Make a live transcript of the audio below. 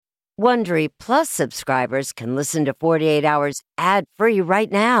Wondery Plus subscribers can listen to 48 Hours ad-free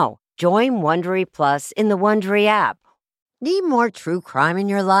right now. Join Wondery Plus in the Wondery app. Need more true crime in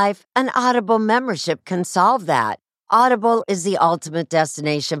your life? An Audible membership can solve that. Audible is the ultimate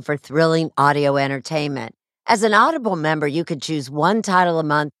destination for thrilling audio entertainment. As an Audible member, you can choose one title a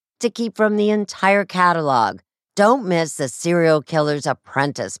month to keep from the entire catalog. Don't miss The Serial Killer's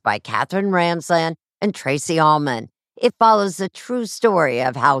Apprentice by Katherine Ramsland and Tracy Ullman. It follows the true story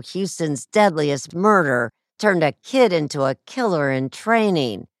of how Houston's deadliest murder turned a kid into a killer in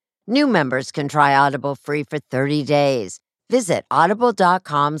training. New members can try Audible free for 30 days. Visit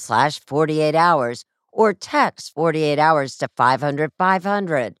audible.com/48 hours or text 48 hours to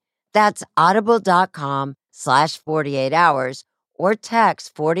 500-500. That's audible.com/48 hours or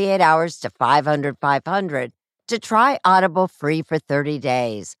text 48 hours to 500-500 to try Audible free for 30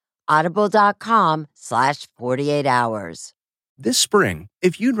 days. Audible.com/48 hours. This spring,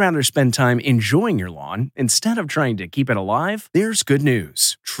 if you'd rather spend time enjoying your lawn instead of trying to keep it alive, there's good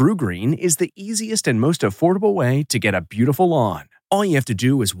news. True Green is the easiest and most affordable way to get a beautiful lawn. All you have to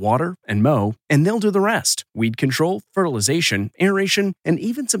do is water and mow, and they'll do the rest. Weed control, fertilization, aeration, and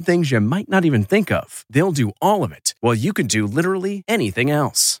even some things you might not even think of. They'll do all of it, while you can do literally anything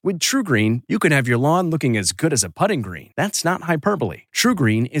else. With True Green, you can have your lawn looking as good as a putting green. That's not hyperbole. True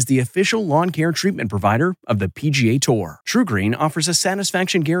Green is the official lawn care treatment provider of the PGA Tour. True Green offers a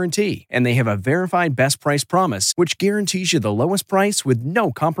satisfaction guarantee, and they have a verified best price promise, which guarantees you the lowest price with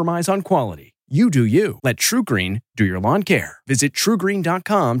no compromise on quality. You do you. Let True Green do your lawn care. Visit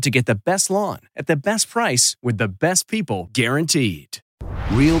TrueGreen.com to get the best lawn at the best price with the best people guaranteed.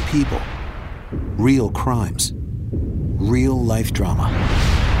 Real people, real crimes, real life drama.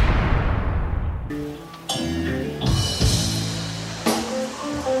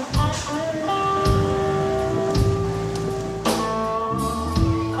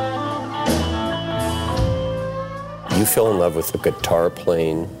 You fell in love with a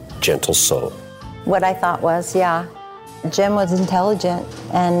guitar-playing, gentle soul. What I thought was, Jim was intelligent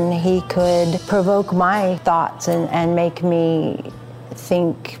and he could provoke my thoughts and make me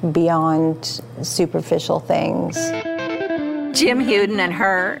think beyond superficial things. Jim Huden and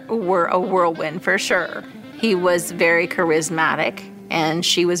her were a whirlwind for sure. He was very charismatic and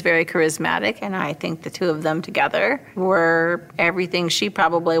she was very charismatic, and I think the two of them together were everything she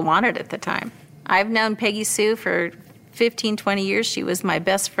probably wanted at the time. I've known Peggy Sue for 15, 20 years. She was my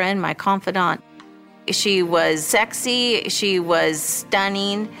best friend, my confidant. She was sexy, she was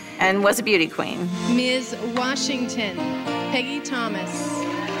stunning, and was a beauty queen. Ms. Washington, Peggy Thomas.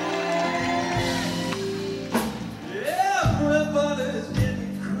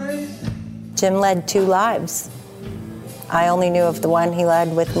 Jim led two lives. I only knew of the one he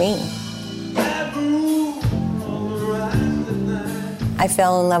led with me. I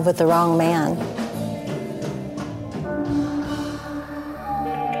fell in love with the wrong man.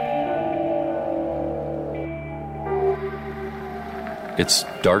 It's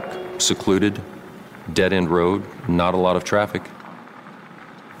dark, secluded, dead-end road, not a lot of traffic.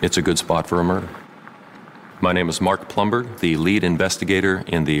 It's a good spot for a murder. My name is Mark Plumber, the lead investigator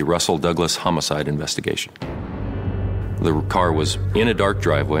in the Russell Douglas homicide investigation. The car was in a dark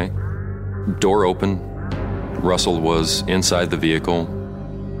driveway, door open. Russell was inside the vehicle.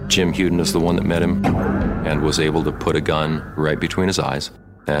 Jim Huden is the one that met him and was able to put a gun right between his eyes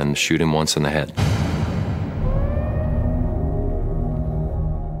and shoot him once in the head.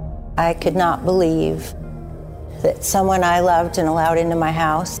 I could not believe that someone I loved and allowed into my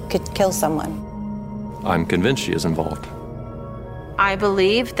house could kill someone. I'm convinced she is involved. I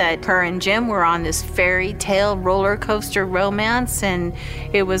believe that her and Jim were on this fairy tale roller coaster romance, and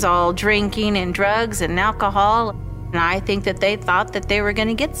it was all drinking and drugs and alcohol. And I think that they thought that they were going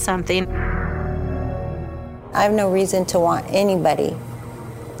to get something. I have no reason to want anybody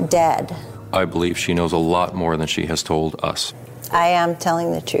dead. I believe she knows a lot more than she has told us. I am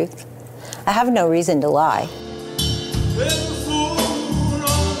telling the truth. I have no reason to lie.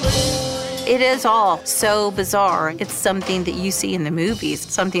 It is all so bizarre. It's something that you see in the movies,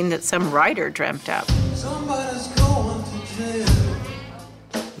 something that some writer dreamt up.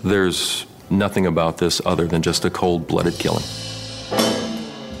 There's nothing about this other than just a cold-blooded killing.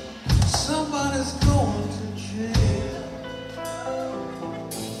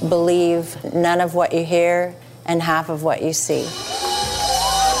 Believe none of what you hear and half of what you see.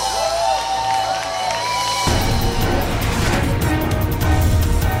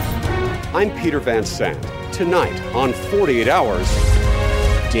 I'm Peter Van Sant. Tonight on 48 Hours,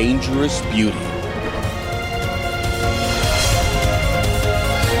 Dangerous Beauty.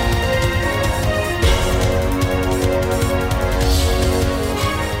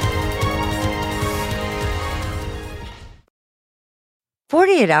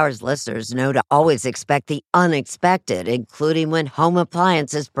 48 Hours listeners know to always expect the unexpected, including when home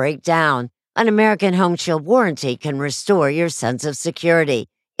appliances break down. An American Home Shield warranty can restore your sense of security.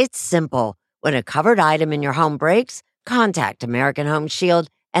 It's simple. When a covered item in your home breaks, contact American Home Shield,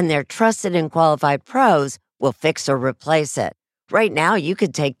 and their trusted and qualified pros will fix or replace it. Right now, you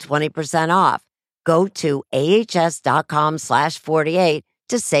could take 20% off. Go to ahs.com/48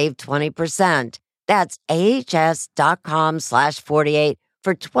 to save 20%. That's ahs.com/48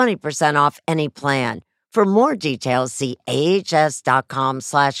 for 20% off any plan. For more details, see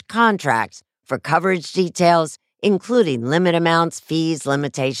ahs.com/contracts for coverage details, including limit amounts, fees,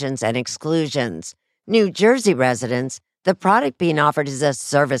 limitations, and exclusions. New Jersey residents, the product being offered is a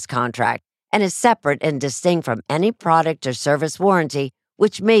service contract and is separate and distinct from any product or service warranty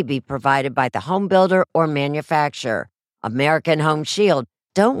which may be provided by the home builder or manufacturer. American Home Shield.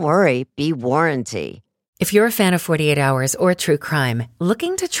 Don't worry, be warranty. If you're a fan of 48 Hours or true crime,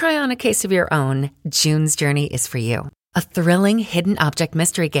 looking to try on a case of your own, June's Journey is for you. A thrilling hidden object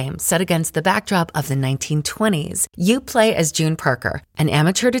mystery game set against the backdrop of the 1920s. You play as June Parker, an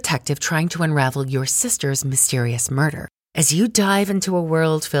amateur detective trying to unravel your sister's mysterious murder. As you dive into a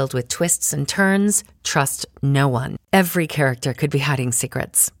world filled with twists and turns, trust no one. Every character could be hiding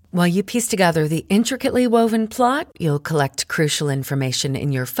secrets. While you piece together the intricately woven plot, you'll collect crucial information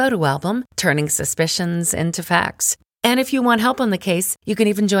in your photo album, turning suspicions into facts. And if you want help on the case, you can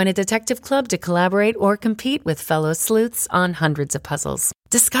even join a detective club to collaborate or compete with fellow sleuths on hundreds of puzzles.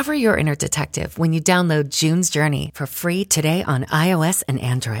 Discover your inner detective when you download June's Journey for free today on iOS and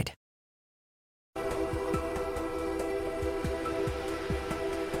Android.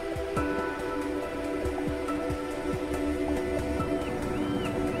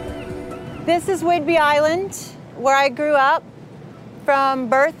 This is Whidbey Island, where I grew up from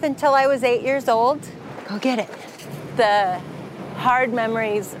birth until I was 8 years old. Go get it. The hard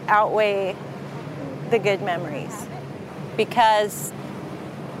memories outweigh the good memories because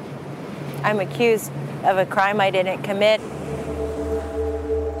I'm accused of a crime I didn't commit.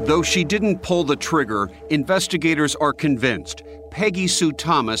 Though she didn't pull the trigger, investigators are convinced Peggy Sue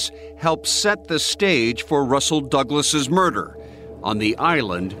Thomas helped set the stage for Russell Douglas's murder on the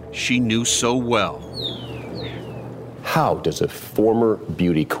island she knew so well. How does a former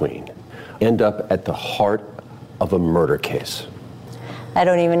beauty queen end up at the heart of a murder case? I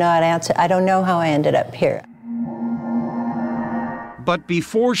don't even know how to answer. I don't know how I ended up here. But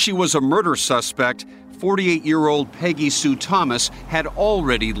before she was a murder suspect, 48-year-old Peggy Sue Thomas had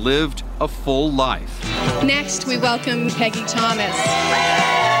already lived a full life. Next, we welcome Peggy Thomas.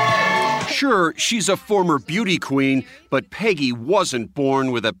 Sure, she's a former beauty queen, but Peggy wasn't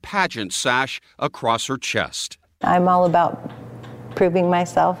born with a pageant sash across her chest. I'm all about proving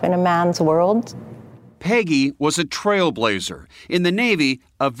myself in a man's world. Peggy was a trailblazer. In the Navy,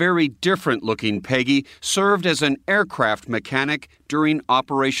 a very different-looking Peggy served as an aircraft mechanic during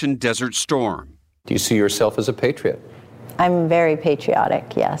Operation Desert Storm. Do you see yourself as a patriot? I'm very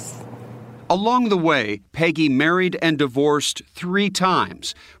patriotic, yes. Along the way, Peggy married and divorced 3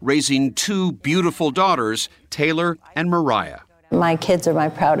 times, raising 2 beautiful daughters, Taylor and Mariah. My kids are my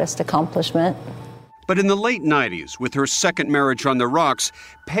proudest accomplishment. But in the late 90s, with her second marriage on the rocks,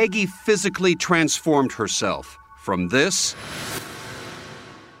 Peggy physically transformed herself from this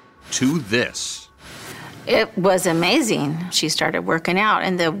to this. It was amazing. She started working out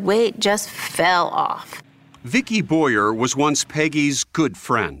and the weight just fell off. Vicki Boyer was once Peggy's good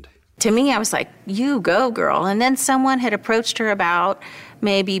friend. To me, I was like, you go, girl. And then someone had approached her about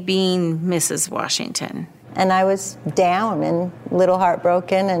maybe being Mrs. Washington. And I was down and a little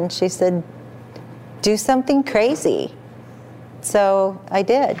heartbroken, and she said, do something crazy. So I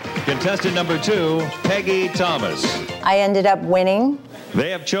did. Contestant number 2, Peggy Thomas. I ended up winning. They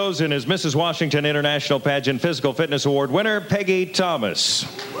have chosen as Mrs. Washington International Pageant Physical Fitness Award winner, Peggy Thomas.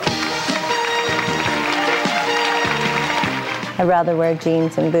 I'd rather wear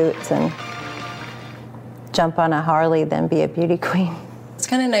jeans and boots and jump on a Harley than be a beauty queen. It's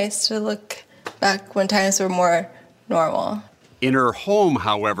kind of nice to look back when times were more normal. In her home,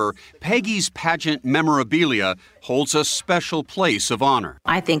 however, Peggy's pageant memorabilia holds a special place of honor.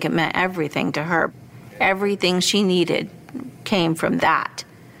 I think it meant everything to her. Everything she needed came from that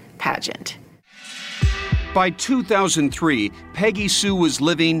pageant. By 2003, Peggy Sue was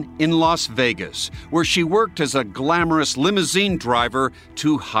living in Las Vegas, where she worked as a glamorous limousine driver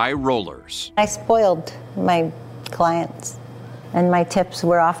to high rollers. I spoiled my clients, and my tips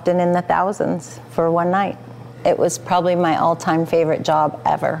were often in the thousands for one night. It was probably my all-time favorite job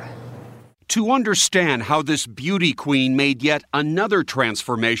ever. To understand how this beauty queen made yet another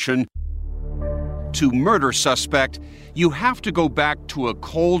transformation, to murder suspect, you have to go back to a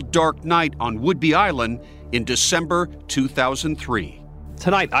cold, dark night on Whidbey Island in December 2003.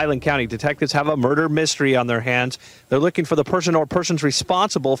 Tonight, Island County detectives have a murder mystery on their hands. They're looking for the person or persons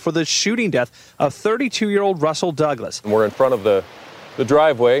responsible for the shooting death of 32-year-old Russell Douglas. We're in front of the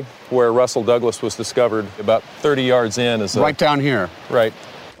driveway where Russell Douglas was discovered. About 30 yards in is right down here. Right.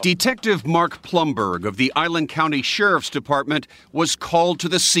 Detective Mark Plumberg of the Island County Sheriff's Department was called to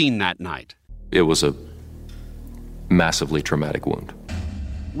the scene that night. It was a massively traumatic wound.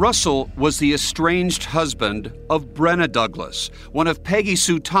 Russell was the estranged husband of Brenna Douglas, one of Peggy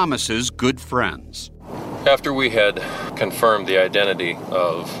Sue Thomas's good friends. After we had confirmed the identity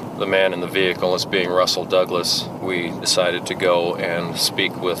of the man in the vehicle as being Russell Douglas, we decided to go and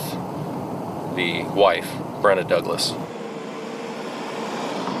speak with the wife, Brenna Douglas.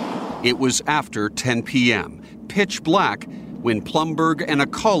 It was after 10 p.m., pitch black, when Plumberg and a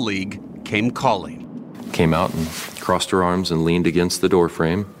colleague came calling. Came out and crossed her arms and leaned against the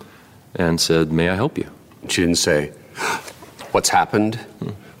doorframe and said, "May I help you?" She didn't say, "What's happened?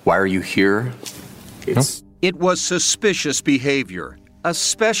 Why are you here?" It was suspicious behavior,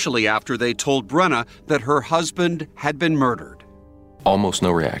 especially after they told Brenna that her husband had been murdered. Almost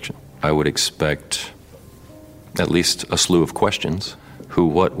no reaction. I would expect at least a slew of questions. Who,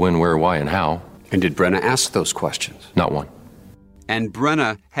 what, when, where, why, and how. And did Brenna ask those questions? Not one. And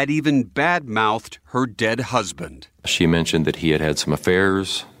Brenna had even bad-mouthed her dead husband. She mentioned that he had had some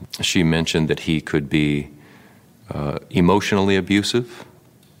affairs. She mentioned that he could be emotionally abusive.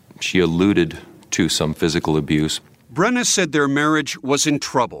 She alluded to some physical abuse. Brenna said their marriage was in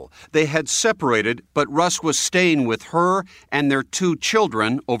trouble. They had separated, but Russ was staying with her and their 2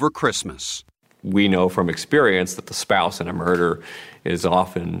 children over Christmas. We know from experience that the spouse in a murder is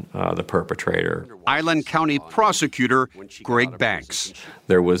often the perpetrator. Island County prosecutor Greg Banks.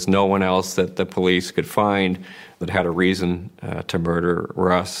 There was no one else that the police could find that had a reason to murder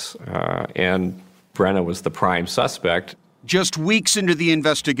Russ, and Brenna was the prime suspect. Just weeks into the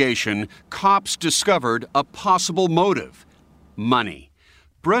investigation, cops discovered a possible motive: money.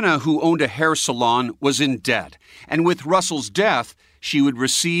 Brenna, who owned a hair salon, was in debt, and with Russell's death, she would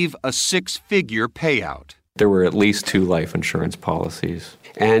receive a 6-figure payout. There were at least 2 life insurance policies.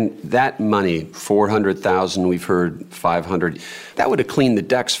 And that money, $400,000, we've heard $500,000, that would have cleaned the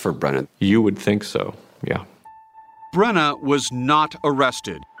decks for Brenna. You would think so, yeah. Brenna was not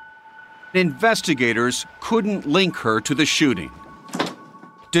arrested. Investigators couldn't link her to the shooting.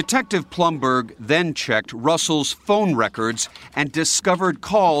 Detective Plumberg then checked Russell's phone records and discovered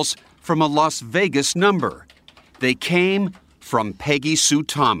calls from a Las Vegas number. They came from Peggy Sue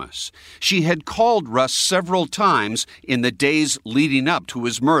Thomas. She had called Russ several times in the days leading up to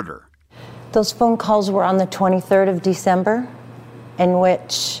his murder. Those phone calls were on the 23rd of December, in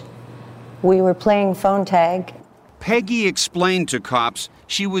which we were playing phone tag. Peggy explained to cops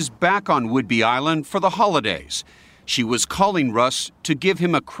she was back on Whidbey Island for the holidays. She was calling Russ to give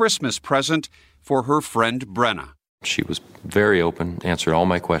him a Christmas present for her friend Brenna. She was very open, answered all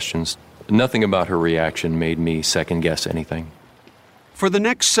my questions. Nothing about her reaction made me second-guess anything. For the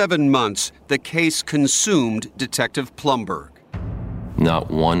next 7 months, the case consumed Detective Plumberg. Not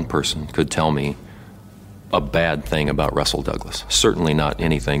one person could tell me a bad thing about Russell Douglas. Certainly not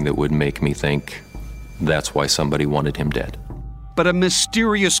anything that would make me think that's why somebody wanted him dead. But a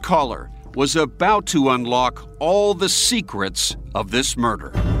mysterious caller was about to unlock all the secrets of this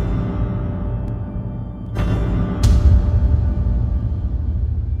murder.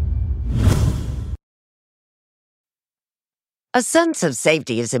 A sense of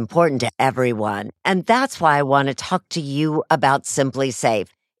safety is important to everyone, and that's why I want to talk to you about Simply Safe.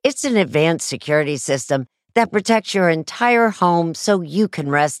 It's an advanced security system that protects your entire home so you can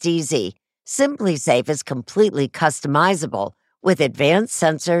rest easy. Simply Safe is completely customizable with advanced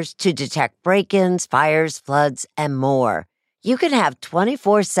sensors to detect break-ins, fires, floods, and more. You can have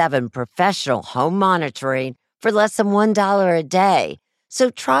 24/7 professional home monitoring for less than $1 a day. So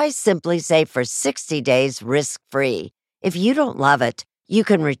try Simply Safe for 60 days risk-free. If you don't love it, you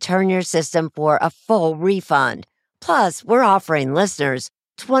can return your system for a full refund. Plus, we're offering listeners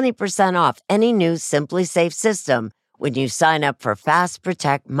 20% off any new Simply Safe system when you sign up for Fast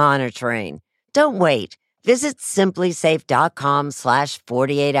Protect monitoring. Don't wait. Visit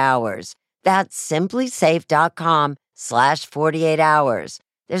simplysafe.com/48 hours. That's simplysafe.com/48 hours.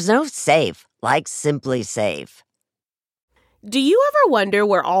 There's no safe like Simply Safe. Do you ever wonder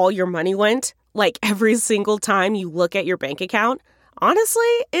where all your money went? Like every single time you look at your bank account?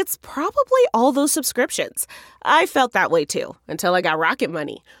 Honestly, it's probably all those subscriptions. I felt that way too, until I got Rocket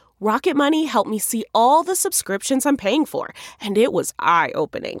Money. Rocket Money helped me see all the subscriptions I'm paying for, and it was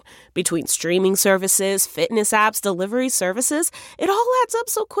eye-opening. Between streaming services, fitness apps, delivery services, it all adds up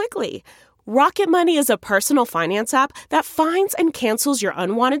so quickly. Rocket Money is a personal finance app that finds and cancels your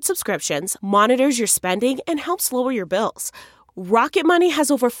unwanted subscriptions, monitors your spending, and helps lower your bills. Rocket Money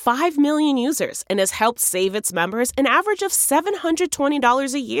has over 5 million users and has helped save its members an average of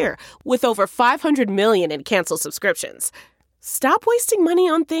 $720 a year, with over 500 million in canceled subscriptions. Stop wasting money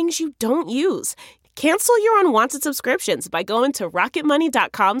on things you don't use. Cancel your unwanted subscriptions by going to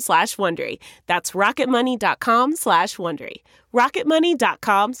rocketmoney.com/Wondery. That's rocketmoney.com/Wondery.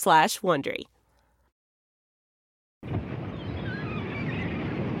 rocketmoney.com/Wondery.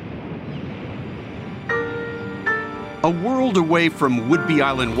 A world away from Whidbey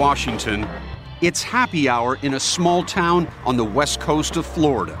Island, Washington, it's happy hour in a small town on the west coast of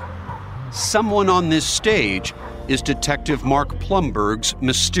Florida. Someone on this stage is Detective Mark Plumberg's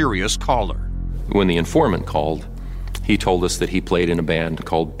mysterious caller. When the informant called, he told us that he played in a band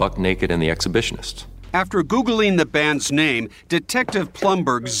called Buck Naked and the Exhibitionists. After Googling the band's name, Detective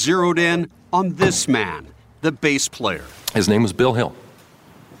Plumberg zeroed in on this man, the bass player. His name was Bill Hill.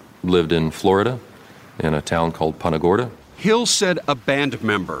 Lived in Florida, in a town called Punta Gorda. Hill said a band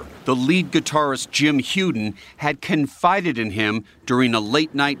member, the lead guitarist Jim Huden, had confided in him during a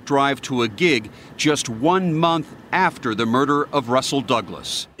late-night drive to a gig just 1 month after the murder of Russell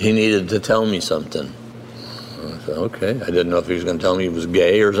Douglas. He needed to tell me something. I said, okay. I didn't know if he was going to tell me he was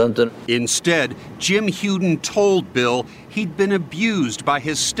gay or something. Instead, Jim Huden told Bill he'd been abused by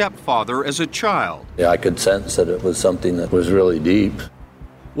his stepfather as a child. Yeah, I could sense that it was something that was really deep.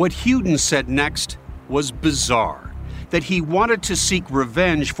 What Huden said next was bizarre. That he wanted to seek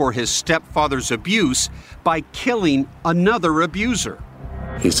revenge for his stepfather's abuse by killing another abuser.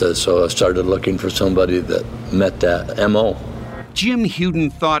 He says, so I started looking for somebody that met that M.O. Jim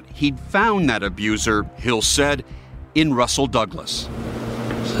Huden thought he'd found that abuser, Hill said, in Russell Douglas.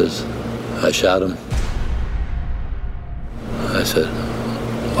 He says, I shot him. I said,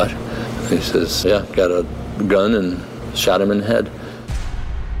 what? He says, yeah, got a gun and shot him in the head.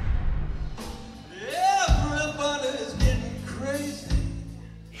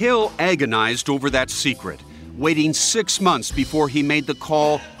 Hill agonized over that secret, waiting 6 months before he made the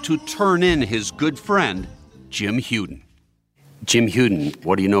call to turn in his good friend, Jim Huden. Jim Huden,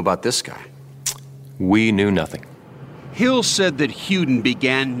 what do you know about this guy? We knew nothing. Hill said that Huden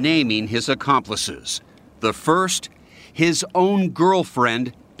began naming his accomplices. The first, his own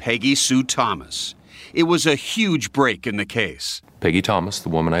girlfriend, Peggy Sue Thomas. It was a huge break in the case. Peggy Thomas, the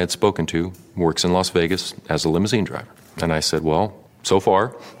woman I had spoken to, works in Las Vegas as a limousine driver. And I said, well, so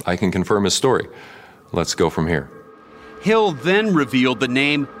far, I can confirm his story. Let's go from here. Hill then revealed the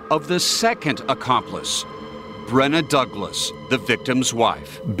name of the second accomplice, Brenna Douglas, the victim's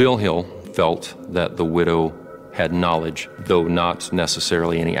wife. Bill Hill felt that the widow had knowledge, though not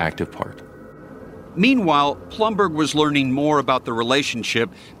necessarily any active part. Meanwhile, Plumberg was learning more about the relationship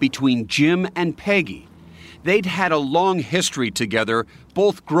between Jim and Peggy. They'd had a long history together,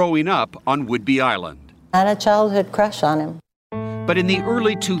 both growing up on Whidbey Island. I had a childhood crush on him. But in the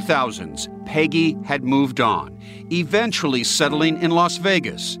early 2000s, Peggy had moved on, eventually settling in Las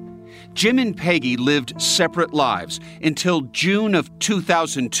Vegas. Jim and Peggy lived separate lives until June of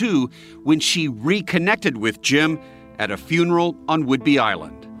 2002, when she reconnected with Jim at a funeral on Whidbey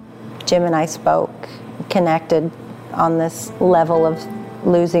Island. Jim and I spoke, connected on this level of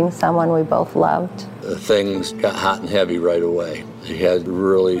losing someone we both loved. Things got hot and heavy right away. He had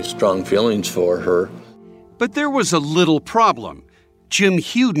really strong feelings for her. But there was a little problem. Jim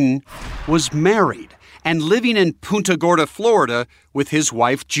Huden was married and living in Punta Gorda, Florida, with his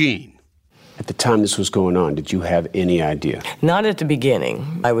wife, Jean. At the time this was going on, did you have any idea? Not at the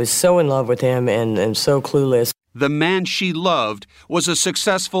beginning. I was so in love with him and so clueless. The man she loved was a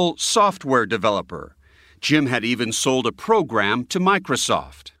successful software developer. Jim had even sold a program to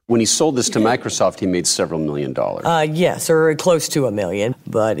Microsoft. When he sold this to Microsoft, he made several $1 million. Yes, or close to $1 million,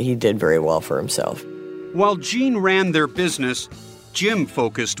 but he did very well for himself. While Jean ran their business, Jim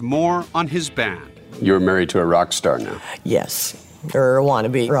focused more on his band. You're married to a rock star now. Yes, or a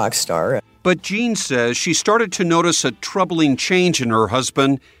wannabe rock star. But Jean says she started to notice a troubling change in her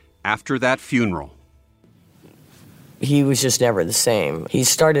husband after that funeral. He was just never the same. He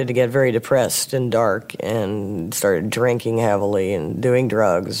started to get very depressed and dark and started drinking heavily and doing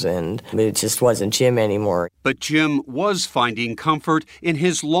drugs, and it just wasn't Jim anymore. But Jim was finding comfort in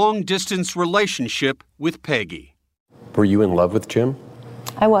his long-distance relationship with Peggy. Were you in love with Jim?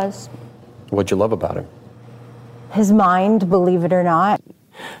 I was. What'd you love about him? His mind, believe it or not.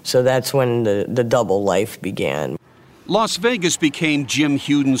 So that's when the double life began. Las Vegas became Jim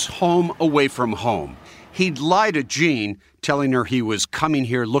Huden's home away from home. He'd lie to Jean, telling her he was coming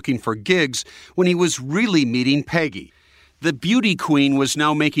here looking for gigs when he was really meeting Peggy. The beauty queen was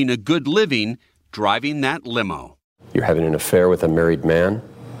now making a good living driving that limo. You're having an affair with a married man?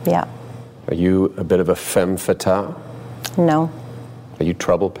 Yeah. Are you a bit of a femme fatale? No. Are you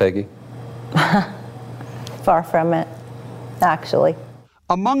trouble, Peggy? Far from it, actually.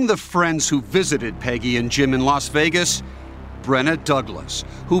 Among the friends who visited Peggy and Jim in Las Vegas, Brenna Douglas,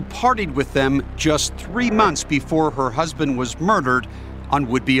 who partied with them just 3 months before her husband was murdered on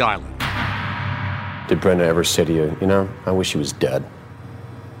Whidbey Island. Did Brenna ever say to you, I wish he was dead?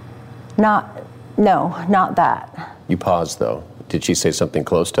 No, not that. You paused, though. Did she say something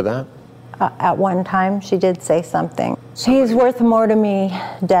close to that? At one time, she did say something. He's worth more to me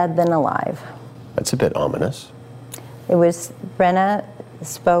dead than alive. That's a bit ominous. Brenna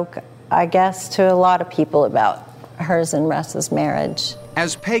spoke, I guess, to a lot of people about hers and Russ's marriage.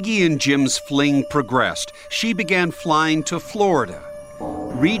 As Peggy and Jim's fling progressed, she began flying to Florida.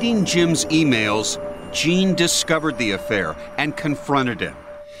 Reading Jim's emails, Jean discovered the affair and confronted him.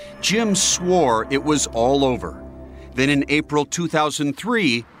 Jim swore it was all over. Then in April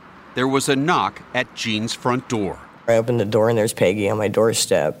 2003, there was a knock at Jean's front door. I opened the door and there's Peggy on my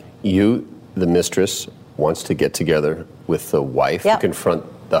doorstep. You, the mistress, wants to get together with the wife to confront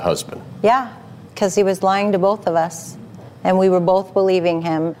the husband. Yeah, because he was lying to both of us, and we were both believing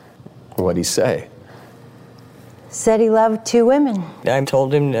him. What'd he say? Said he loved 2 women. I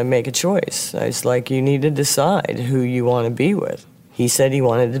told him to make a choice. I was like, you need to decide who you want to be with. He said he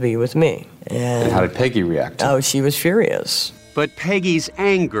wanted to be with me. And how did Peggy react? Oh, she was furious. But Peggy's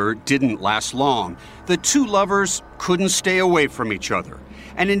anger didn't last long. The 2 lovers couldn't stay away from each other.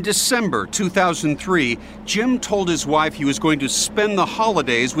 And in December 2003, Jim told his wife he was going to spend the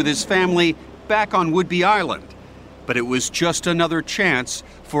holidays with his family back on Whidbey Island. But it was just another chance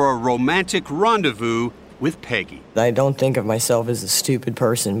for a romantic rendezvous with Peggy. I don't think of myself as a stupid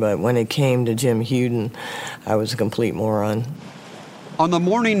person, but when it came to Jim Huden, I was a complete moron. On the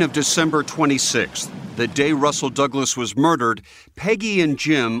morning of December 26th, the day Russell Douglas was murdered, Peggy and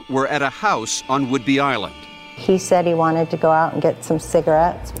Jim were at a house on Whidbey Island. He said he wanted to go out and get some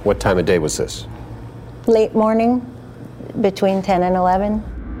cigarettes. What time of day was this? Late morning, between 10 and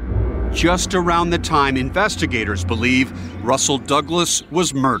 11. Just around the time investigators believe Russell Douglas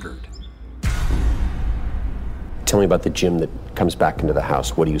was murdered. Tell me about the Jim that comes back into the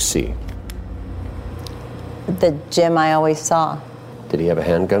house. What do you see? The Jim I always saw. Did he have a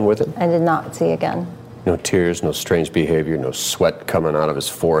handgun with him? I did not see a gun. No tears, no strange behavior, no sweat coming out of his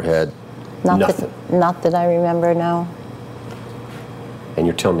forehead? Nothing? Not that I remember, no. And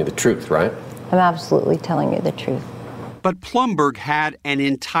you're telling me the truth, right? I'm absolutely telling you the truth. But Plumberg had an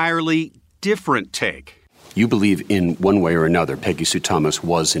entirely different take. You believe in one way or another Peggy Sue Thomas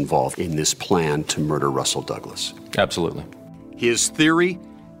was involved in this plan to murder Russell Douglas. Absolutely. His theory?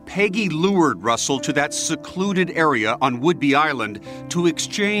 Peggy lured Russell to that secluded area on Whidbey Island to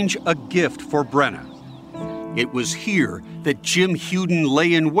exchange a gift for Brenna. It was here that Jim Huden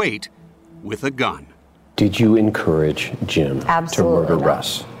lay in wait with a gun. Did you encourage Jim to murder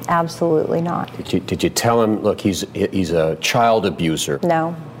Russ? Absolutely not. Did you tell him, look, he's a child abuser?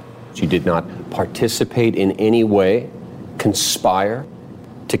 No. You did not participate in any way, conspire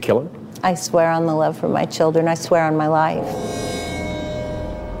to kill him? I swear on the love for my children. I swear on my life.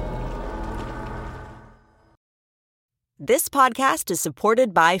 This podcast is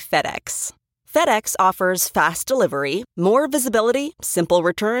supported by FedEx. FedEx offers fast delivery, more visibility, simple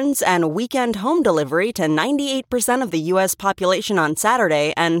returns, and weekend home delivery to 98% of the U.S. population on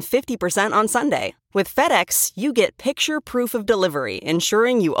Saturday and 50% on Sunday. With FedEx, you get picture proof of delivery,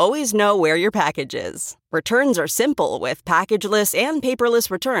 ensuring you always know where your package is. Returns are simple with packageless and paperless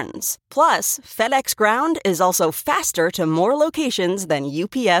returns. Plus, FedEx Ground is also faster to more locations than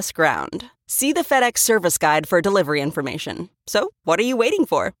UPS Ground. See the FedEx service guide for delivery information. So, what are you waiting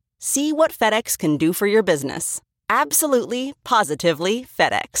for? See what FedEx can do for your business. Absolutely, positively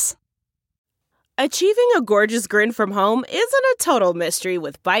FedEx. Achieving a gorgeous grin from home isn't a total mystery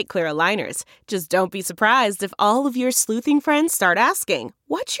with Byte Clear aligners. Just don't be surprised if all of your sleuthing friends start asking,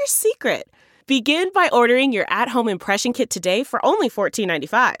 "What's your secret?" Begin by ordering your at-home impression kit today for only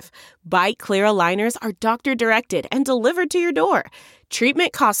 $14.95. Byte Clear aligners are doctor-directed and delivered to your door.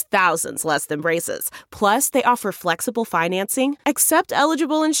 Treatment costs thousands less than braces. Plus, they offer flexible financing, accept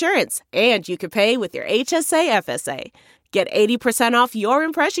eligible insurance, and you can pay with your HSA FSA. Get 80% off your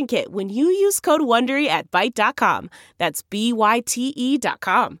impression kit when you use code WONDERY at Byte.com. That's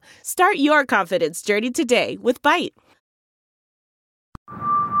BYTE.com. Start your confidence journey today with Byte.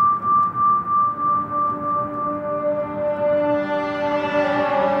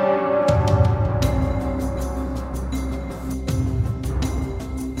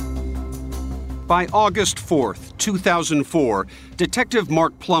 By August 4th, 2004, Detective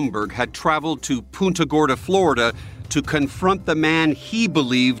Mark Plumberg had traveled to Punta Gorda, Florida, to confront the man he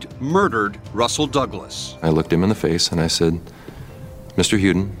believed murdered Russell Douglas. I looked him in the face and I said, Mr.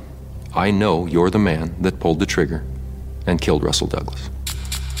 Huden, I know you're the man that pulled the trigger and killed Russell Douglas.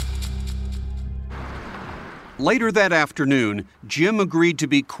 Later that afternoon, Jim agreed to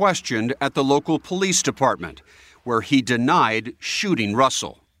be questioned at the local police department, where he denied shooting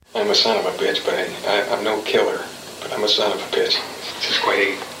Russell. I'm a son of a bitch, but I'm no killer, but I'm a son of a bitch. It's just quite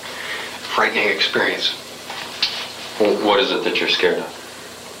a frightening experience. Well, what is it that you're scared of?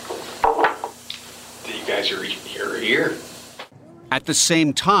 That you guys are here. At the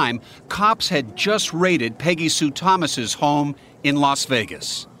same time, cops had just raided Peggy Sue Thomas's home in Las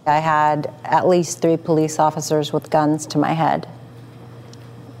Vegas. I had at least 3 police officers with guns to my head,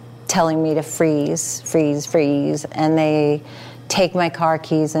 telling me to freeze, and they take my car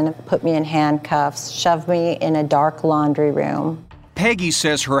keys and put me in handcuffs, shove me in a dark laundry room. Peggy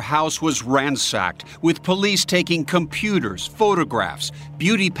says her house was ransacked, with police taking computers, photographs,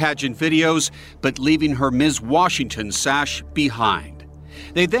 beauty pageant videos, but leaving her Ms. Washington sash behind.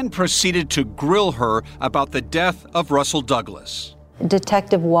 They then proceeded to grill her about the death of Russell Douglas.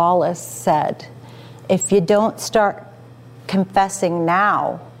 Detective Wallace said, if you don't start confessing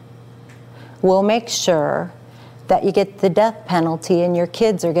now, we'll make sure that you get the death penalty and your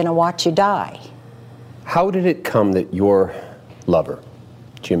kids are going to watch you die. How did it come that your lover,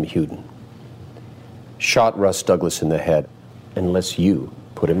 Jim Huden, shot Russ Douglas in the head unless you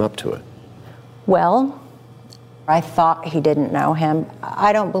put him up to it? Well, I thought he didn't know him.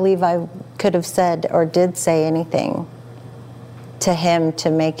 I don't believe I could have said or did say anything to him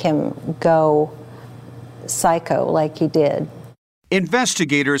to make him go psycho like he did.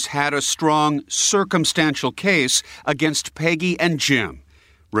 Investigators had a strong circumstantial case against Peggy and Jim.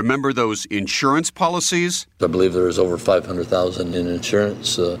 Remember those insurance policies? I believe there was over $500,000 in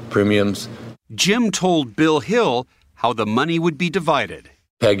insurance premiums. Jim told Bill Hill how the money would be divided.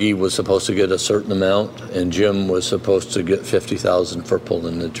 Peggy was supposed to get a certain amount, and Jim was supposed to get $50,000 for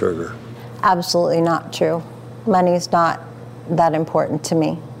pulling the trigger. Absolutely not true. Money's not that important to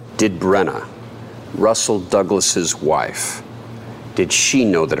me. Did Brenna, Russell Douglas's wife, did she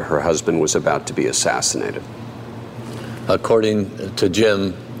know that her husband was about to be assassinated? According to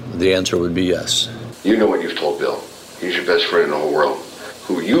Jim, the answer would be yes. You know what you've told Bill. He's your best friend in the whole world.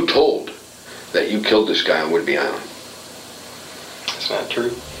 Who you told that you killed this guy on Whidbey Island. It's not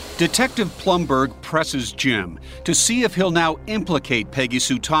true. Detective Plumberg presses Jim to see if he'll now implicate Peggy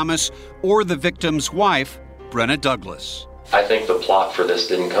Sue Thomas or the victim's wife, Brenna Douglas. I think the plot for this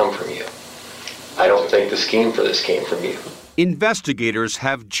didn't come from you. I don't think the scheme for this came from you. Investigators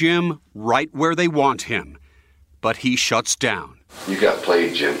have Jim right where they want him, but he shuts down. You got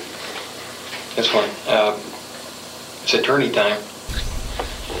played, Jim. That's fine. It's attorney time.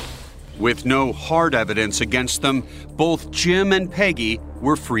 With no hard evidence against them, both Jim and Peggy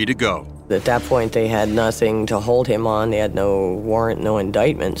were free to go. At that point, they had nothing to hold him on. They had no warrant, no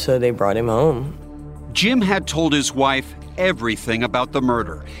indictment, so they brought him home. Jim had told his wife everything about the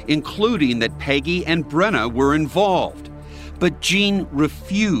murder, including that Peggy and Brenna were involved. But Jean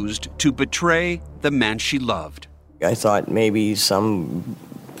refused to betray the man she loved. I thought maybe some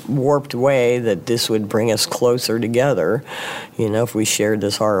warped way that this would bring us closer together, if we shared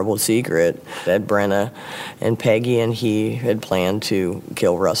this horrible secret that Brenna and Peggy and he had planned to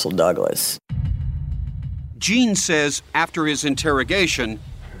kill Russell Douglas. Jean says after his interrogation,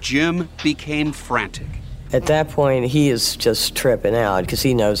 Jim became frantic. At that point, he is just tripping out because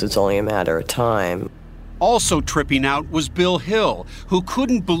he knows it's only a matter of time. Also tripping out was Bill Hill, who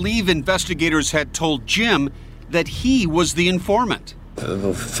couldn't believe investigators had told Jim that he was the informant.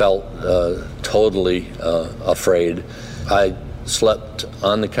 I felt totally afraid. I slept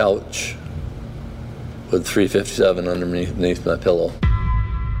on the couch with .357 underneath my pillow.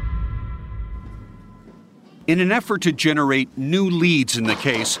 In an effort to generate new leads in the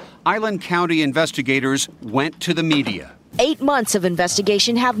case, Island County investigators went to the media. 8 months of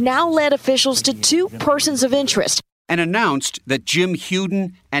investigation have now led officials to 2 persons of interest and announced that Jim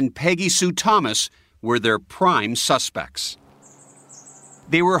Huden and Peggy Sue Thomas were their prime suspects.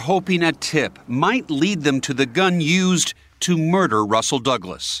 They were hoping a tip might lead them to the gun used to murder Russell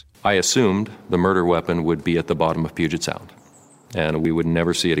Douglas. I assumed the murder weapon would be at the bottom of Puget Sound, and we would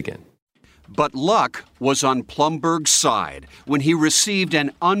never see it again. But luck was on Plumberg's side when he received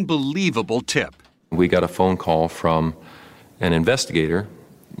an unbelievable tip. We got a phone call from an investigator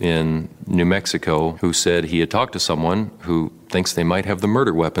in New Mexico who said he had talked to someone who thinks they might have the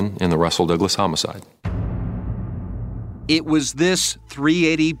murder weapon in the Russell Douglas homicide. It was this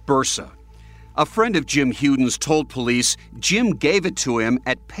 .380 Bersa, A friend of Jim Huden's told police Jim gave it to him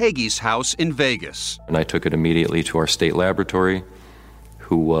at Peggy's house in Vegas. And I took it immediately to our state laboratory,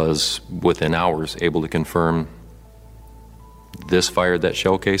 who was, within hours, able to confirm this fired that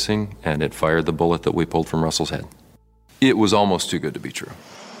shell casing, and it fired the bullet that we pulled from Russell's head. It was almost too good to be true.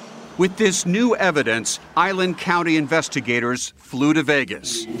 With this new evidence, Island County investigators flew to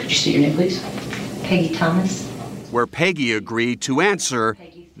Vegas. Could you state your name, please? Peggy Thomas. Where Peggy agreed to answer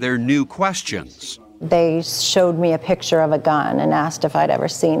their new questions. They showed me a picture of a gun and asked if I'd ever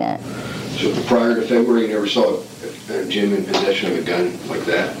seen it. So prior to February, you never saw Jim in possession of a gun like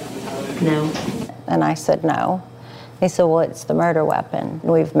that? No. And I said no. He said, well, it's the murder weapon.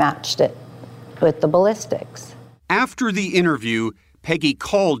 We've matched it with the ballistics. After the interview, Peggy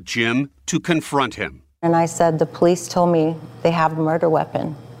called Jim to confront him. And I said, the police told me they have a murder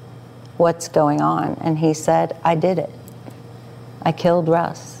weapon. What's going on? And he said, I did it. I killed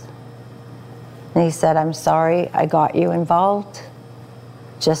Russ. And he said, I'm sorry I got you involved.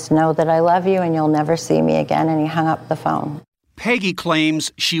 Just know that I love you and you'll never see me again. And he hung up the phone. Peggy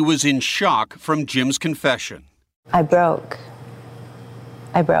claims she was in shock from Jim's confession. I broke.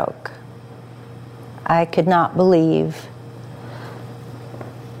 I could not believe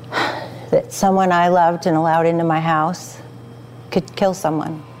that someone I loved and allowed into my house could kill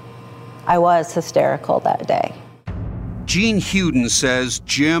someone. I was hysterical that day. Jean Huden says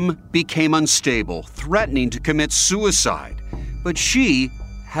Jim became unstable, threatening to commit suicide. But she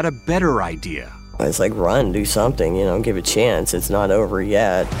had a better idea. It's like, run, do something, give a chance. It's not over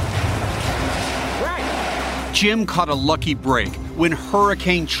yet. Jim caught a lucky break when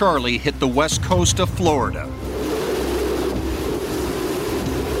Hurricane Charlie hit the west coast of Florida.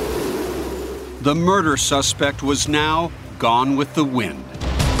 The murder suspect was now gone with the wind.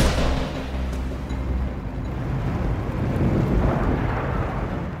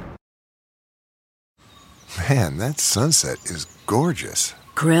 Man, that sunset is gorgeous.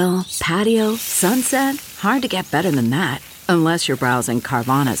 Grill, patio, sunset. Hard to get better than that. Unless you're browsing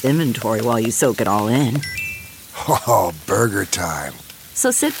Carvana's inventory while you soak it all in. Oh, burger time.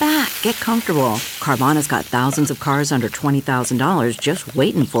 So sit back, get comfortable. Carvana's got thousands of cars under $20,000 just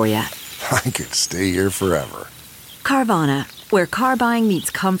waiting for you. I could stay here forever. Carvana, where car buying meets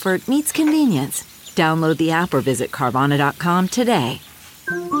comfort meets convenience. Download the app or visit Carvana.com today.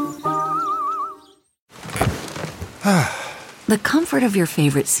 The comfort of your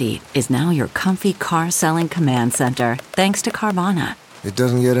favorite seat is now your comfy car-selling command center, thanks to Carvana. It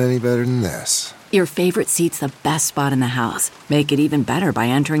doesn't get any better than this. Your favorite seat's the best spot in the house. Make it even better by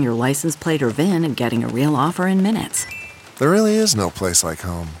entering your license plate or VIN and getting a real offer in minutes. There really is no place like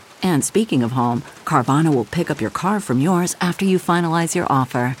home. And speaking of home, Carvana will pick up your car from yours after you finalize your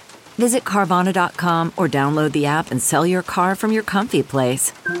offer. Visit Carvana.com or download the app and sell your car from your comfy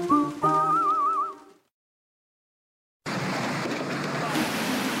place.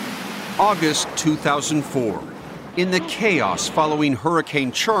 August 2004. In the chaos following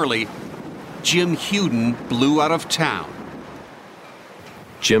Hurricane Charlie, Jim Huden blew out of town.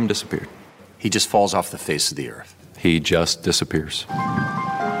 Jim disappeared. He just falls off the face of the earth. He just disappears.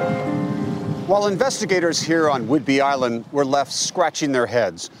 While investigators here on Whidbey Island were left scratching their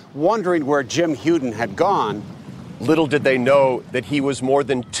heads, wondering where Jim Huden had gone, little did they know that he was more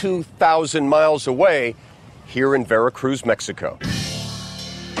than 2,000 miles away here in Veracruz, Mexico.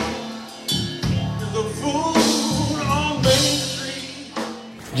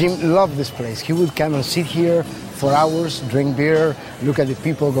 Jim loved this place. He would come and sit here for hours, drink beer, look at the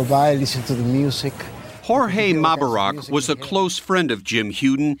people go by, listen to the music. Jorge Mabarak was a close friend of Jim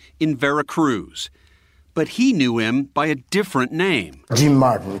Huden in Veracruz, but he knew him by a different name. Jim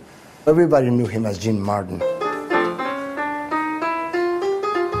Martin. Everybody knew him as Jim Martin.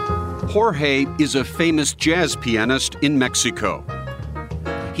 Jorge is a famous jazz pianist in Mexico.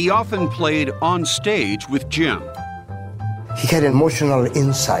 He often played on stage with Jim. He had emotional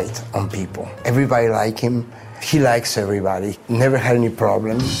insight on people. Everybody liked him. He likes everybody. Never had any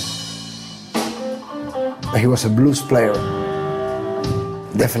problem. He was a blues player.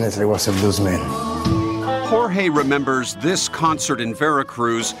 Definitely was a bluesman. Jorge remembers this concert in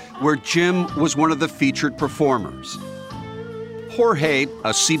Veracruz where Jim was one of the featured performers. Jorge,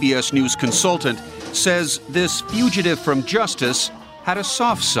 a CBS News consultant, says this fugitive from justice had a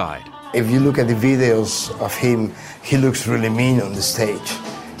soft side. If you look at the videos of him, he looks really mean on the stage,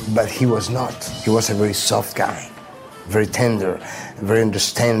 but he was not. He was a very soft guy, very tender, very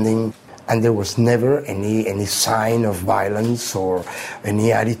understanding, and there was never any sign of violence or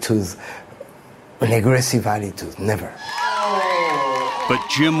any attitude, an aggressive attitude, never. But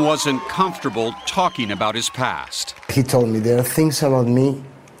Jim wasn't comfortable talking about his past. He told me, there are things about me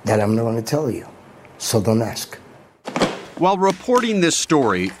that I'm not going to tell you. so don't ask. While reporting this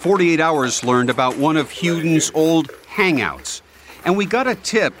story, 48 Hours learned about one of Hewden's old hangouts. And we got a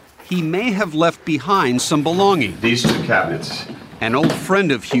tip he may have left behind some belongings. These two cabinets. An old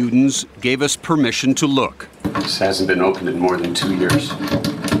friend of Hewden's gave us permission to look. This hasn't been opened in more than 2 years.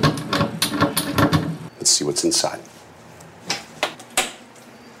 Let's see what's inside.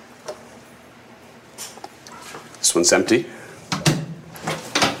 This one's empty.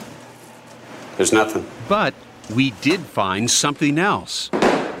 There's nothing. But we did find something else.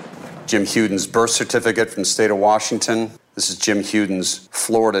 Jim Hewden's birth certificate from the state of Washington. This is Jim Hewden's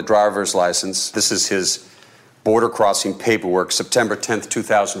Florida driver's license. This is his border crossing paperwork, September 10th,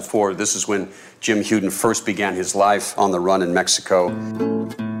 2004. This is when Jim Hewden first began his life on the run in Mexico.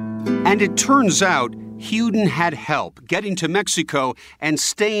 And it turns out Hewden had help getting to Mexico and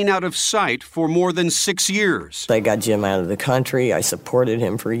staying out of sight for more than 6 years. I got Jim out of the country. I supported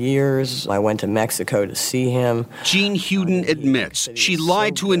him for years. I went to Mexico to see him. Jean Hewden admits she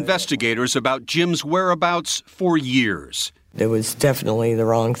lied to investigators about Jim's whereabouts for years. It was definitely the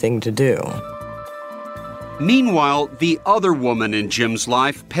wrong thing to do. Meanwhile, the other woman in Jim's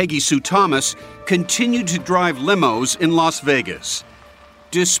life, Peggy Sue Thomas, continued to drive limos in Las Vegas.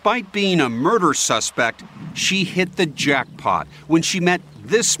 Despite being a murder suspect, she hit the jackpot when she met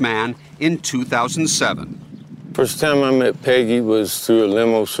this man in 2007. First time I met Peggy was through a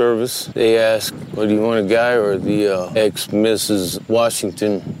limo service. They asked, well, do you want a guy or the ex-Mrs.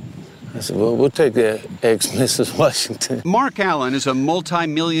 Washington? I said, well, we'll take the ex-Mrs. Washington. Mark Allen is a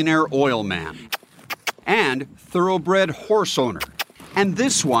multi-millionaire oil man and thoroughbred horse owner. And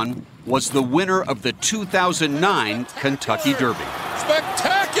this one was the winner of the 2009 Kentucky Derby.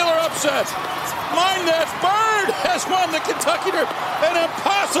 Spectacular upset! Mindez Bird has won the Kentucky Derby. An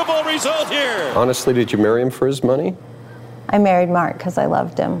impossible result here. Honestly, did you marry him for his money? I married Mark because I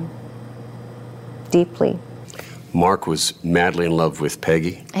loved him deeply. Mark was madly in love with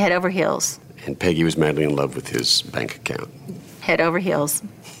Peggy, Head over heels. and Peggy was madly in love with his bank account. Head over heels.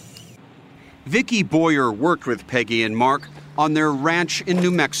 Vicki Boyer worked with Peggy and Mark on their ranch in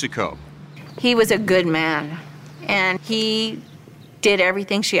New Mexico. He was a good man, and he did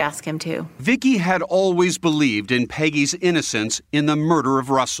everything she asked him to. Vicki had always believed in Peggy's innocence in the murder of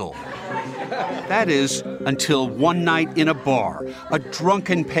Russell. That is, until one night in a bar, a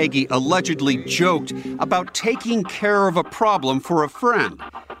drunken Peggy allegedly joked about taking care of a problem for a friend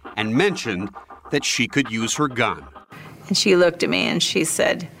and mentioned that she could use her gun. And she looked at me and she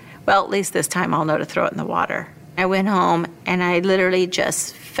said, well, at least this time I'll know to throw it in the water. I went home and I literally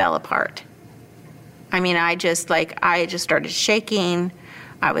just fell apart. I mean, I just started shaking.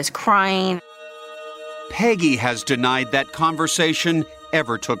 I was crying. Peggy has denied that conversation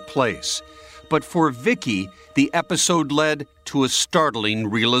ever took place. But for Vicki, the episode led to a startling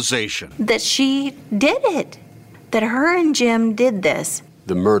realization. That she did it. That her and Jim did this.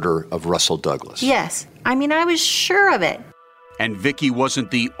 The murder of Russell Douglas. Yes. I mean, I was sure of it. And Vicki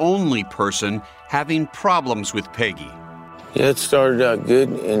wasn't the only person having problems with Peggy. Yeah, it started out good,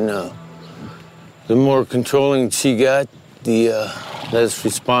 and the more controlling she got, the less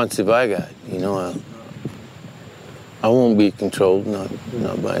responsive I got. You know, I won't be controlled,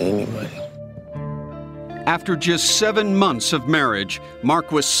 not by anybody. After just 7 months of marriage,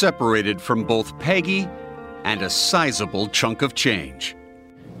 Mark was separated from both Peggy and a sizable chunk of change.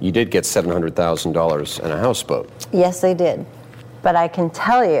 You did get $700,000 and a houseboat. Yes, they did. But I can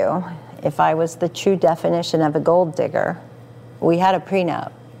tell you, if I was the true definition of a gold digger, we had a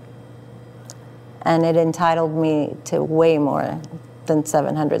prenup. And it entitled me to way more than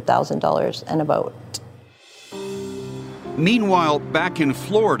 $700,000 and a boat. Meanwhile, back in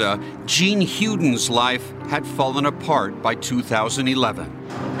Florida, Jean Hewden's life had fallen apart by 2011.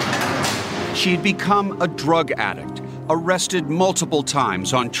 She had become a drug addict, arrested multiple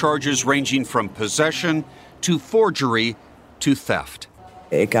times on charges ranging from possession to forgery to theft.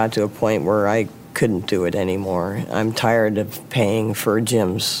 It got to a point where I couldn't do it anymore. I'm tired of paying for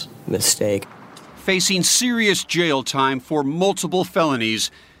Jim's mistake. Facing serious jail time for multiple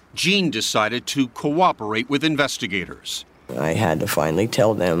felonies, Jean decided to cooperate with investigators. I had to finally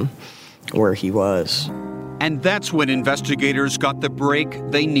tell them where he was. And that's when investigators got the break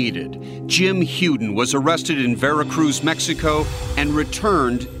they needed. Jim Hewden was arrested in Veracruz, Mexico, and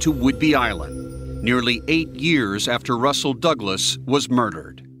returned to Whidbey Island, nearly 8 years after Russell Douglas was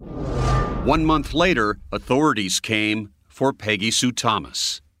murdered. 1 month later, authorities came for Peggy Sue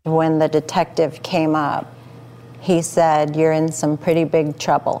Thomas. When the detective came up, he said, "You're in some pretty big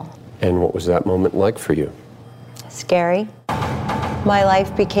trouble." And what was that moment like for you? Scary. My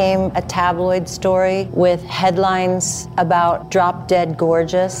life became a tabloid story with headlines about drop dead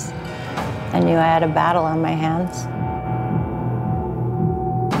gorgeous. I knew I had a battle on my hands.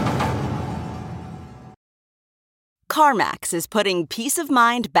 CarMax is putting peace of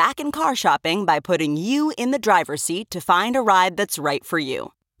mind back in car shopping by putting you in the driver's seat to find a ride that's right for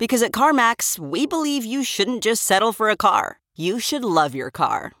you. Because at CarMax, we believe you shouldn't just settle for a car. You should love your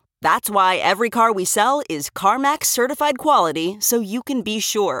car. That's why every car we sell is CarMax certified quality, so you can be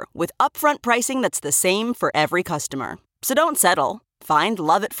sure with upfront pricing that's the same for every customer. So don't settle. Find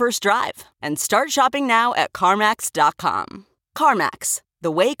love at first drive and start shopping now at CarMax.com. CarMax,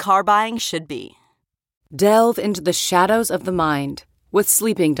 the way car buying should be. Delve into the shadows of the mind with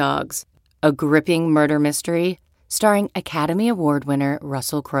Sleeping Dogs, a gripping murder mystery starring Academy Award winner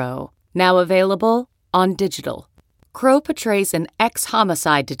Russell Crowe. Now available on digital. Crowe portrays an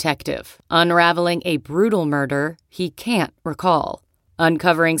ex-homicide detective unraveling a brutal murder he can't recall.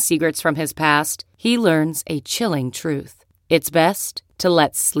 Uncovering secrets from his past, he learns a chilling truth. It's best to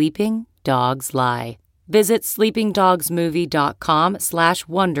let sleeping dogs lie. Visit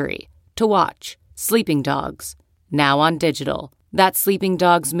sleepingdogsmovie.com/Wondery to watch Sleeping Dogs, now on digital. That's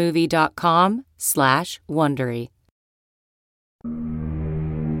sleepingdogsmovie.com/Wondery.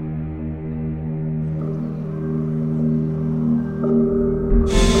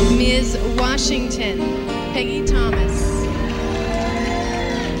 Ms. Washington, Peggy Thomas.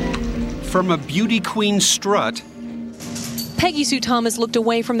 From a beauty queen strut, Peggy Sue Thomas looked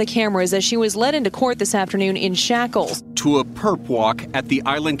away from the cameras as she was led into court this afternoon in shackles. To a perp walk at the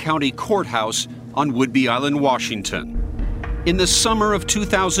Island County Courthouse on Whidbey Island, Washington. In the summer of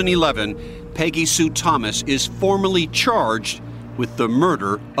 2011, Peggy Sue Thomas is formally charged with the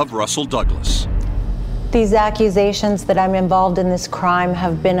murder of Russell Douglas. These accusations that I'm involved in this crime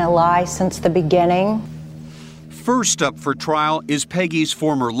have been a lie since the beginning. First up for trial is Peggy's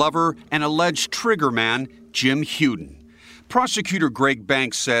former lover and alleged triggerman, Jim Huden. Prosecutor Greg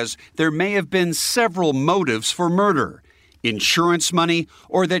Banks says there may have been several motives for murder: insurance money,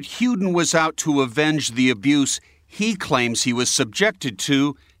 or that Huden was out to avenge the abuse he claims he was subjected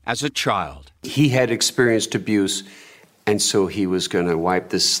to as a child. He had experienced abuse, and so he was going to wipe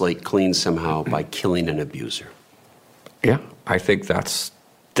this slate clean somehow by killing an abuser. Yeah, I think that's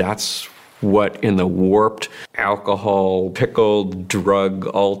what in the warped, alcohol-pickled,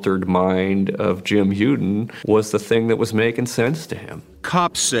 drug-altered mind of Jim Huden was the thing that was making sense to him.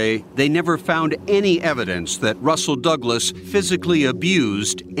 Cops say they never found any evidence that Russell Douglas physically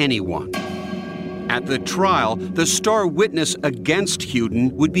abused anyone. At the trial, the star witness against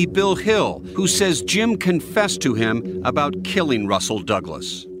Huden would be Bill Hill, who says Jim confessed to him about killing Russell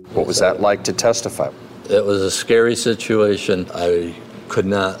Douglas. What was that like to testify? It was a scary situation. I could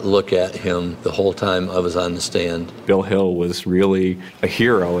not look at him the whole time I was on the stand. Bill Hill was really a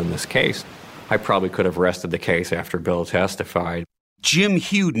hero in this case. I probably could have rested the case after Bill testified. Jim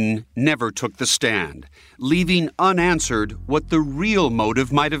Huden never took the stand, leaving unanswered what the real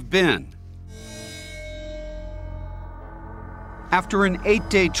motive might have been. After an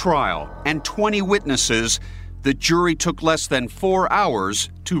 8-day trial and 20 witnesses, the jury took less than 4 hours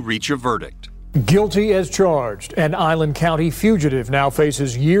to reach a verdict. Guilty as charged, an Island County fugitive now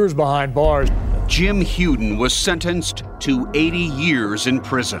faces years behind bars. Jim Huden was sentenced to 80 years in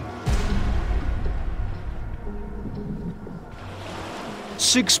prison.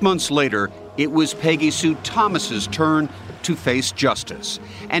 6 months later, it was Peggy Sue Thomas's turn to face justice,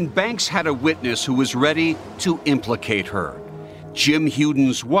 and Banks had a witness who was ready to implicate her: Jim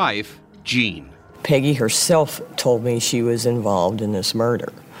Huden's wife, Jean. Peggy herself told me she was involved in this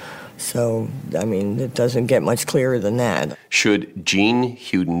murder. So, I mean, it doesn't get much clearer than that. Should Jean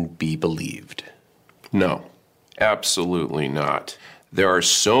Huden be believed? No, absolutely not. There are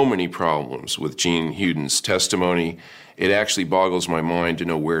so many problems with Jean Huden's testimony, it actually boggles my mind to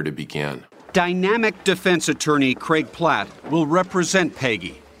know where to begin. Dynamic defense attorney Craig Platt will represent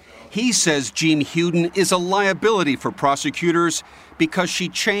Peggy. He says Jean Huden is a liability for prosecutors because she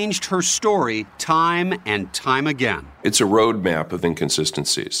changed her story time and time again. It's a roadmap of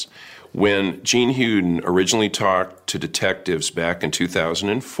inconsistencies. When Jean Huden originally talked to detectives back in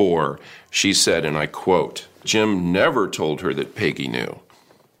 2004, she said, and I quote, "Jim never told her that Peggy knew."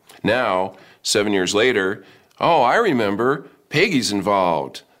 Now, 7 years later, "Oh, I remember, Peggy's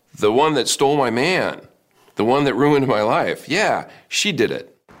involved. The one that stole my man. The one that ruined my life. Yeah, she did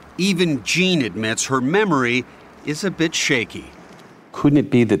it." Even Jean admits her memory is a bit shaky. Couldn't it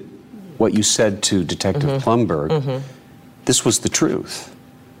be that what you said to Detective Plumberg, this was the truth?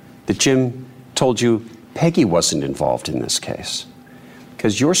 That Jim told you Peggy wasn't involved in this case?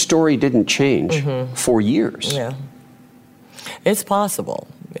 Because your story didn't change for years. Yeah. It's possible.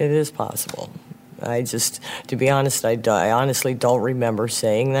 It is possible. I just, to be honest, I honestly don't remember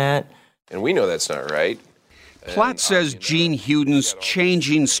saying that. And we know that's not right. Platt says Gene Hewden's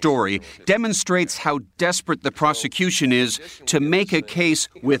changing story demonstrates how desperate the prosecution is to make a case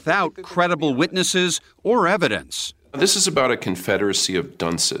without credible witnesses or evidence. This is about a confederacy of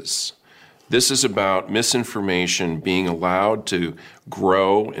dunces. This is about misinformation being allowed to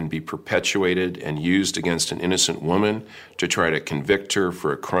grow and be perpetuated and used against an innocent woman to try to convict her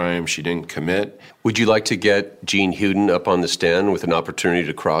for a crime she didn't commit. Would you like to get Gene Hewden up on the stand with an opportunity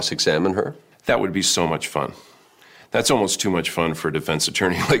to cross-examine her? That would be so much fun. That's almost too much fun for a defense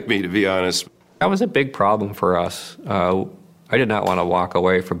attorney like me, to be honest. That was a big problem for us. I did not want to walk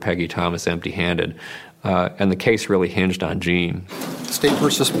away from Peggy Thomas empty-handed, and the case really hinged on Gene. State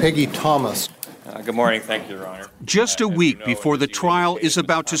versus Peggy Thomas. Good morning. Thank you, Your Honor. Just a week before the trial is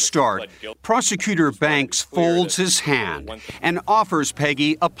about to start, Prosecutor Banks folds his hand and offers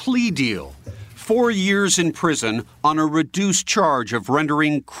Peggy a plea deal. 4 years in prison on a reduced charge of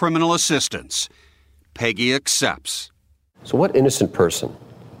rendering criminal assistance. Peggy accepts. So what innocent person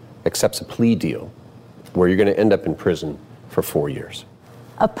accepts a plea deal where you're going to end up in prison for 4 years?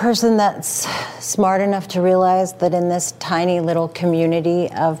 A person that's smart enough to realize that in this tiny little community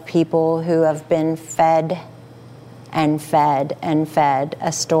of people who have been fed and fed and fed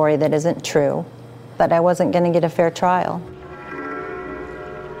a story that isn't true, that I wasn't going to get a fair trial.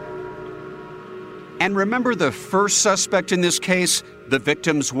 And remember the first suspect in this case, the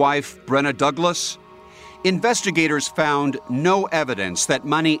victim's wife, Brenna Douglas? Investigators found no evidence that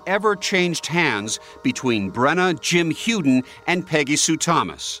money ever changed hands between Brenna, Jim Hewden, and Peggy Sue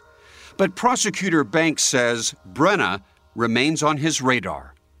Thomas. But Prosecutor Banks says Brenna remains on his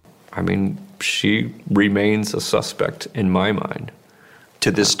radar. I mean, she remains a suspect in my mind. To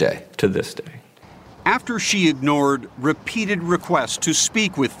this day? To this day. After she ignored repeated requests to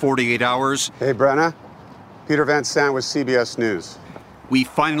speak with 48 Hours. Hey, Brenna. Peter Van Sant with CBS News. We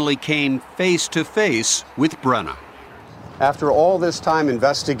finally came face to face with Brenna. After all this time,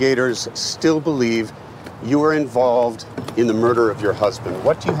 investigators still believe you were involved in the murder of your husband.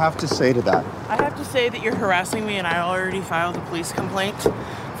 What do you have to say to that? I have to say that you're harassing me, and I already filed a police complaint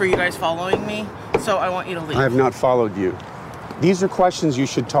for you guys following me, so I want you to leave. I have not followed you. These are questions you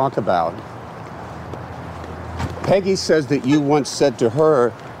should talk about. Peggy says that you once said to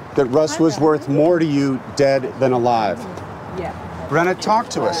her that Russ was worth more to you dead than alive. Yeah. Brenna, talk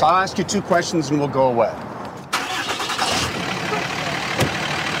to us. I'll ask you 2 questions and we'll go away.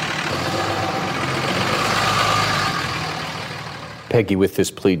 Peggy, with this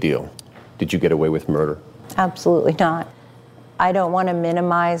plea deal, did you get away with murder? Absolutely not. I don't want to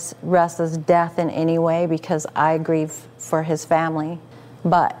minimize Russ's death in any way because I grieve for his family,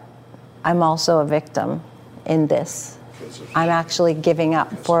 but I'm also a victim in this. I'm actually giving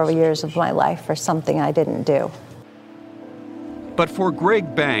up 4 years of my life for something I didn't do. But for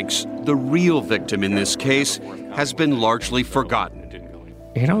Greg Banks, the real victim in this case has been largely forgotten.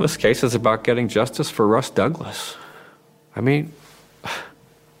 You know, this case is about getting justice for Russ Douglas. I mean,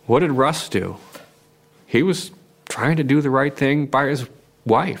 what did Russ do? He was trying to do the right thing by his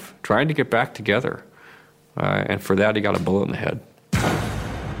wife, trying to get back together. And for that, he got a bullet in the head.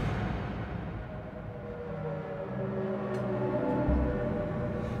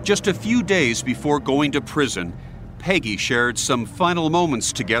 Just a few days before going to prison, Peggy shared some final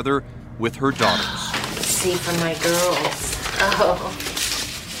moments together with her daughters. See for my girls. Oh.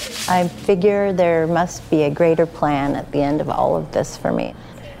 I figure there must be a greater plan at the end of all of this for me.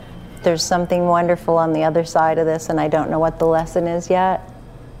 There's something wonderful on the other side of this, and I don't know what the lesson is yet,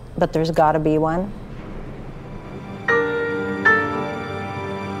 but there's got to be one.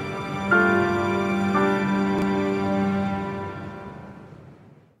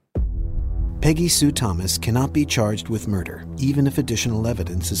 Peggy Sue Thomas cannot be charged with murder, even if additional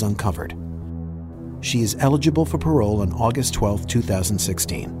evidence is uncovered. She is eligible for parole on August 12,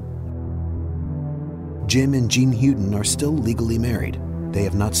 2016. Jim and Gene Hewden are still legally married. They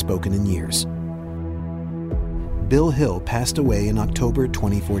have not spoken in years. Bill Hill passed away in October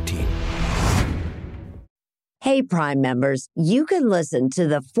 2014. Hey, Prime members, you can listen to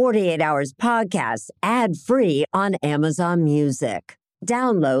the 48 Hours podcast ad-free on Amazon Music.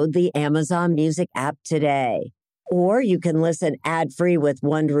 Download the Amazon Music app today. Or you can listen ad-free with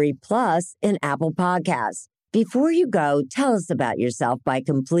Wondery Plus in Apple Podcasts. Before you go, tell us about yourself by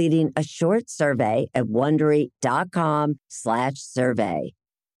completing a short survey at Wondery.com/survey.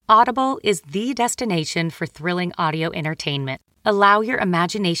 Audible is the destination for thrilling audio entertainment. Allow your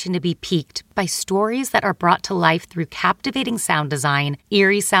imagination to be piqued by by stories that are brought to life through captivating sound design,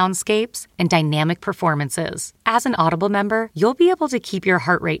 eerie soundscapes, and dynamic performances. As an Audible member, you'll be able to keep your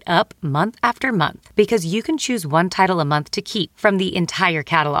heart rate up month after month because you can choose one title a month to keep from the entire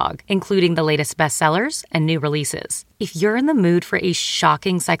catalog, including the latest bestsellers and new releases. If you're in the mood for a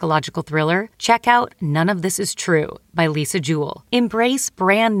shocking psychological thriller, check out None of This Is True by Lisa Jewell. Embrace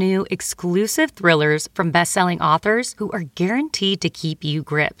brand new exclusive thrillers from best-selling authors who are guaranteed to keep you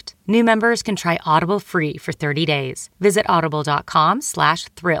gripped. New members can try Audible free for 30 days. Visit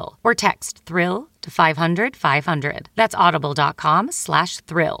audible.com/thrill or text thrill to 500-500. That's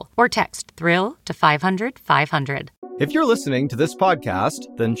audible.com/thrill or text thrill to 500-500. If you're listening to this podcast,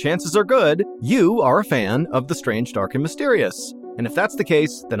 then chances are good you are a fan of The Strange, Dark, and Mysterious. And if that's the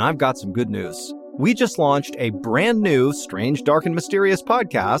case, then I've got some good news. We just launched a brand new Strange, Dark, and Mysterious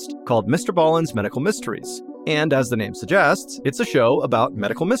podcast called Mr. Ballen's Medical Mysteries. And as the name suggests, it's a show about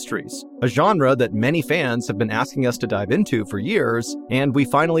medical mysteries, a genre that many fans have been asking us to dive into for years, and we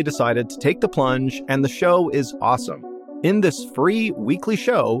finally decided to take the plunge, and the show is awesome. In this free weekly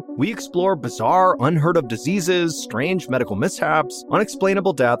show, we explore bizarre, unheard of diseases, strange medical mishaps,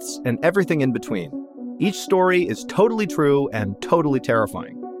 unexplainable deaths, and everything in between. Each story is totally true and totally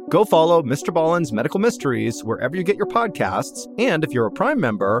terrifying. Go follow Mr. Ballen's Medical Mysteries wherever you get your podcasts, and if you're a Prime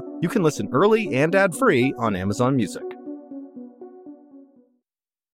member, you can listen early and ad-free on Amazon Music.